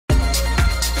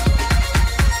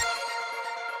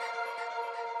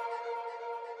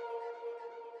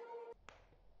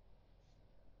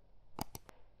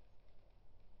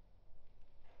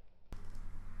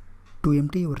To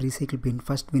empty your recycle bin,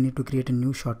 first we need to create a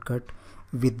new shortcut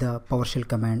with the PowerShell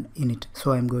command in it.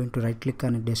 So I'm going to right click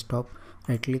on a desktop,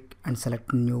 right click and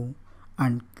select new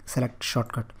and select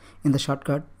shortcut. In the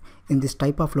shortcut, in this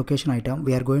type of location item,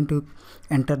 we are going to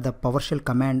enter the PowerShell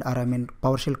command, or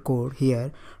PowerShell code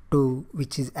here, to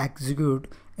which is execute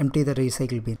empty the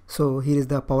recycle bin. So here is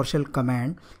the PowerShell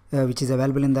command which is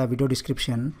available in the video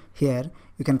description. Here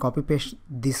you can copy paste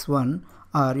this one,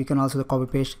 or you can also copy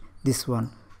paste this one.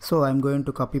 So I'm going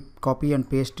to copy and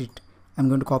paste it. I'm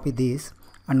going to copy this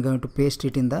and going to paste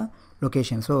it in the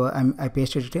location. So I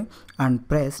pasted it and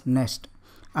press next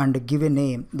and give a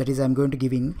name, that is I'm going to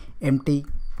giving empty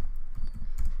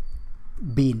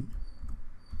bin.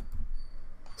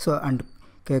 So and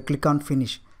click on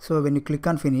finish. So when you click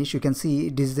on finish, you can see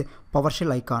it is the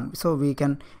PowerShell icon. So we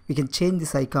can change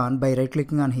this icon by right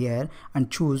clicking on here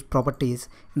and choose properties.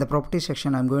 In the properties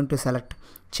section, I'm going to select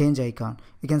change icon.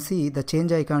 You can see the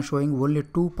change icon showing only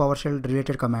two PowerShell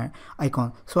related command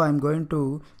icon. So I'm going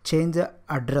to change the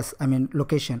address,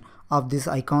 location of this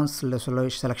icons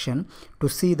selection to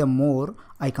see the more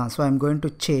icons. So I'm going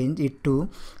to change it to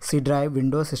C drive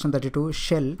Windows System 32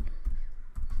 shell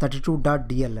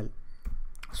 32.dll.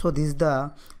 So this is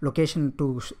the location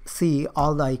to see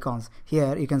all the icons.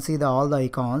 Here you can see all the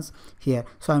icons here.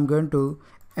 So I'm going to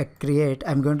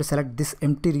I'm going to select this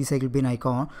empty recycle bin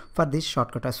icon for this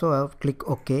shortcut. So I'll click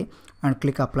OK and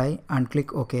click apply and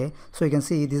click OK. So you can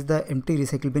see this is the empty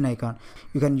recycle bin icon.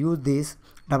 You can use this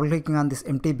double clicking on this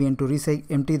empty bin to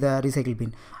empty the recycle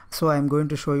bin. So I'm going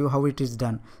to show you how it is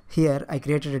done. Here I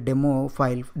created a demo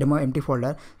file, demo empty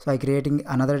folder. So I'm creating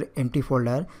another empty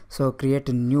folder. So create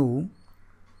a new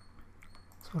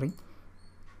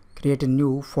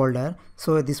folder.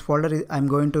 So this folder I'm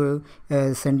going to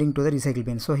sending to the recycle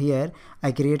bin. So here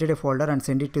I created a folder and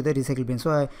send it to the recycle bin.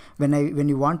 So when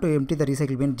you want to empty the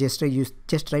recycle bin, just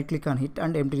right click on it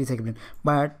and empty recycle bin.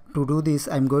 But to do this,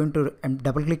 I'm going to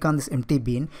double click on this empty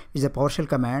bin, which is a PowerShell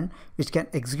command which can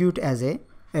execute as a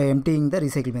emptying the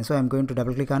recycle bin. So I'm going to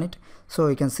double click on it. So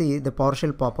you can see the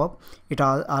PowerShell pop up. It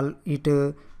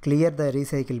clear the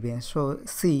recycle bin. So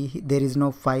see, there is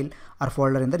no file or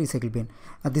folder in the recycle bin.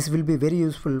 This will be very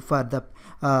useful for the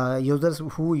users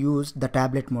who use the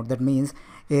tablet mode. That means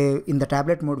in the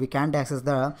tablet mode we can't access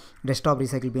the desktop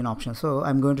recycle bin option. So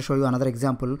I'm going to show you another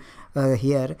example.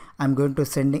 Here I'm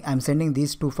sending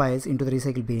these two files into the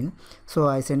recycle bin. So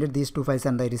I send these two files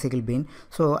on the recycle bin.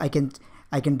 So I can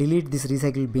delete this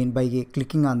recycle bin by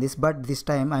clicking on this, but this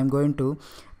time I'm going to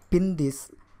pin this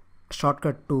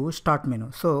shortcut to start menu.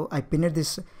 So I pinned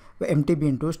this empty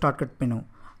bin to shortcut menu.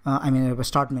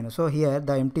 Start menu. So here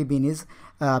the empty bin is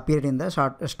appeared in the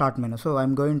start menu. So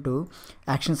I'm going to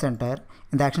action center.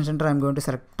 In the action center, I'm going to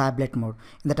select tablet mode.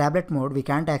 In the tablet mode, we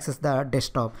can't access the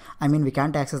desktop. We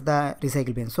can't access the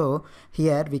recycle bin. So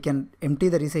here we can empty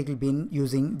the recycle bin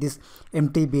using this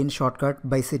empty bin shortcut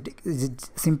by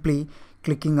simply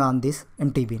clicking on this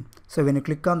empty bin. So when you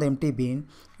click on the empty bin,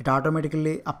 it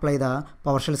automatically apply the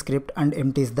PowerShell script and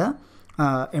empties the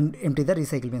empty the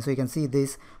recycle bin. So you can see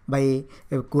this by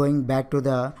going back to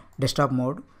the desktop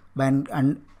mode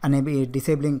and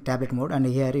disabling tablet mode, and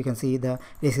here you can see the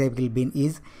recycle bin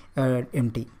is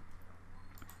empty.